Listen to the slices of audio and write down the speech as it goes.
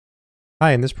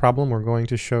Hi, in this problem we're going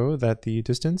to show that the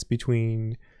distance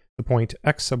between the point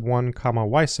x sub 1 comma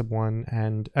y sub 1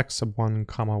 and x sub 1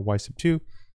 comma y sub 2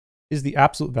 is the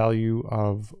absolute value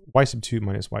of y sub 2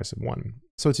 minus y sub 1.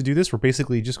 So to do this, we're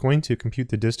basically just going to compute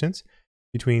the distance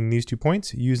between these 2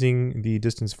 points using the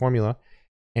distance formula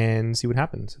and see what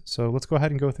happens. So let's go ahead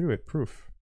and go through it.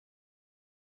 Proof.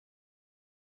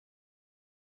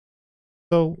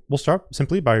 So we'll start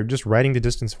simply by just writing the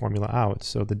distance formula out.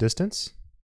 So the distance,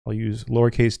 I'll use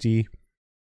lowercase d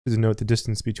to denote the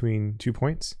distance between 2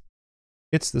 points.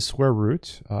 It's the square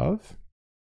root of,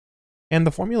 and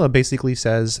the formula basically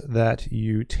says that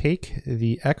you take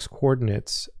the x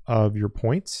coordinates of your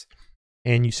points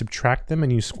and you subtract them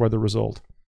and you square the result.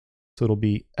 So it'll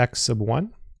be x sub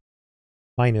 1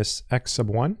 minus x sub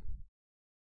 1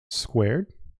 squared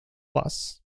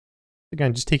plus,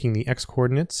 again, just taking the x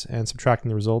coordinates and subtracting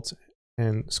the results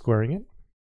and squaring it.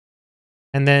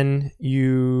 And then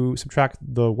you subtract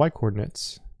the y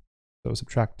coordinates. So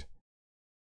subtract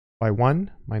y1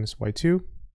 minus y2.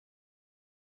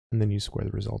 And then you square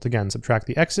the result. Again, subtract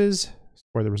the x's,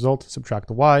 square the result, subtract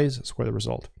the y's, square the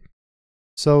result.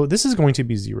 So this is going to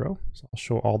be 0. So I'll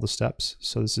show all the steps.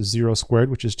 So this is 0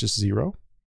 squared, which is just 0,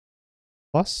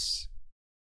 plus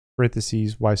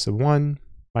parentheses y sub 1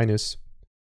 minus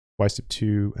y sub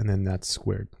 2, and then that's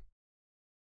squared.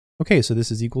 Okay, so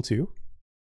this is equal to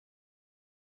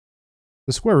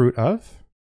the square root of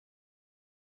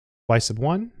y sub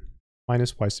 1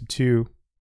 minus y sub 2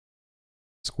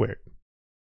 squared.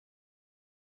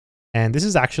 And this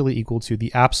is actually equal to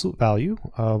the absolute value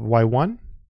of y1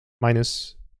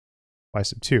 minus y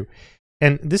sub 2.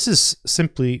 And this is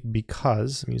simply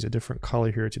because, let me use a different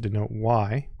color here to denote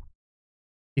y.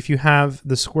 If you have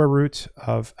the square root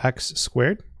of x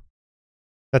squared,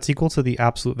 that's equal to the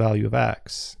absolute value of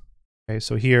x. Okay,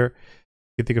 so here,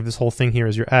 you can think of this whole thing here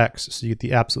as your x, so you get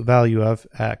the absolute value of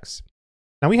x.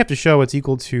 Now we have to show it's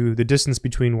equal to the distance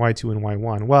between y2 and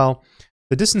y1. Well,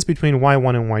 the distance between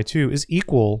y1 and y2 is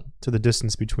equal to the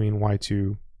distance between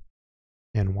y2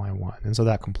 and y1, and so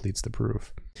that completes the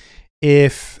proof.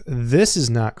 If this is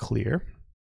not clear,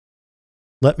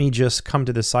 let me just come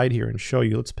to the side here and show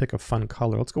you. Let's pick a fun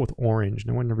color. Let's go with orange.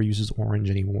 No one ever uses orange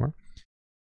anymore.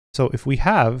 So if we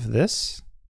have this,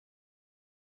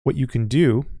 what you can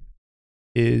do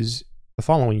is the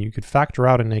following. You could factor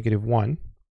out a -1,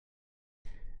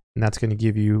 and that's going to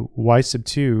give you y sub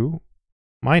 2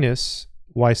 minus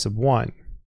y sub 1.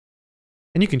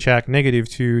 And you can check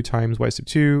 -2 times y sub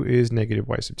 2 is negative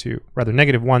y sub 2. Rather,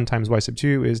 -1 times y sub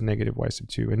 2 is negative y sub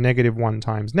 2. And -1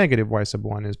 times negative y sub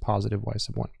 1 is positive y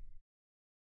sub 1.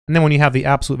 And then when you have the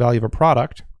absolute value of a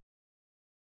product,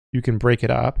 you can break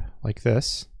it up like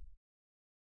this.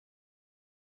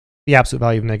 The absolute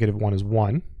value of -1 is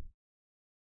 1.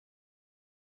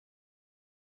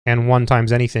 And 1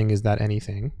 times anything is that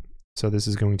anything. So this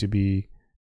is going to be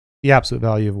the absolute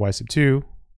value of y sub 2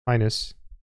 minus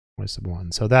y sub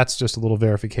 1. So that's just a little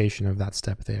verification of that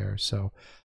step there. So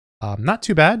not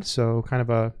too bad. So kind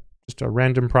of just a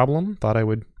random problem. Thought I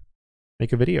would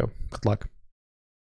make a video. Good luck.